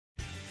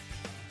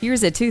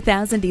Here's a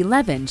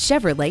 2011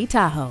 Chevrolet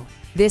Tahoe.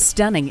 This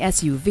stunning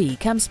SUV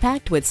comes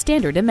packed with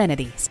standard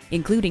amenities,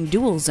 including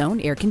dual-zone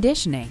air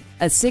conditioning,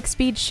 a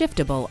 6-speed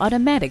shiftable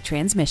automatic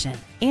transmission,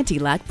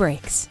 anti-lock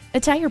brakes, a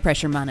tire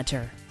pressure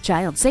monitor,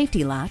 child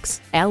safety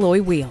locks,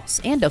 alloy wheels,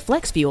 and a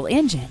flex-fuel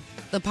engine.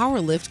 The power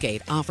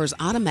liftgate offers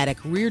automatic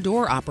rear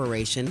door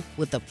operation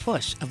with the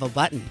push of a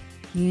button.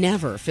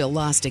 Never feel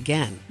lost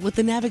again with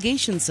the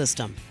navigation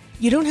system.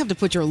 You don't have to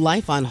put your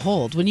life on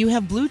hold when you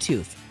have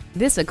Bluetooth.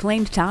 This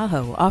acclaimed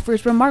Tahoe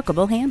offers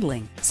remarkable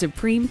handling,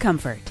 supreme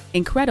comfort,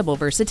 incredible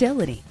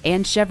versatility,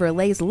 and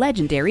Chevrolet's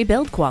legendary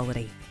build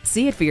quality.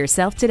 See it for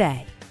yourself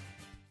today.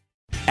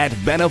 At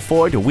Benna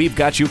Ford, we've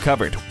got you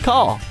covered.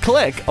 Call,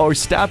 click, or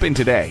stop in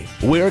today.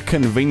 We're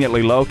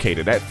conveniently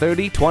located at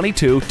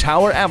 3022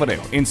 Tower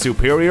Avenue in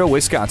Superior,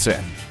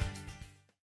 Wisconsin.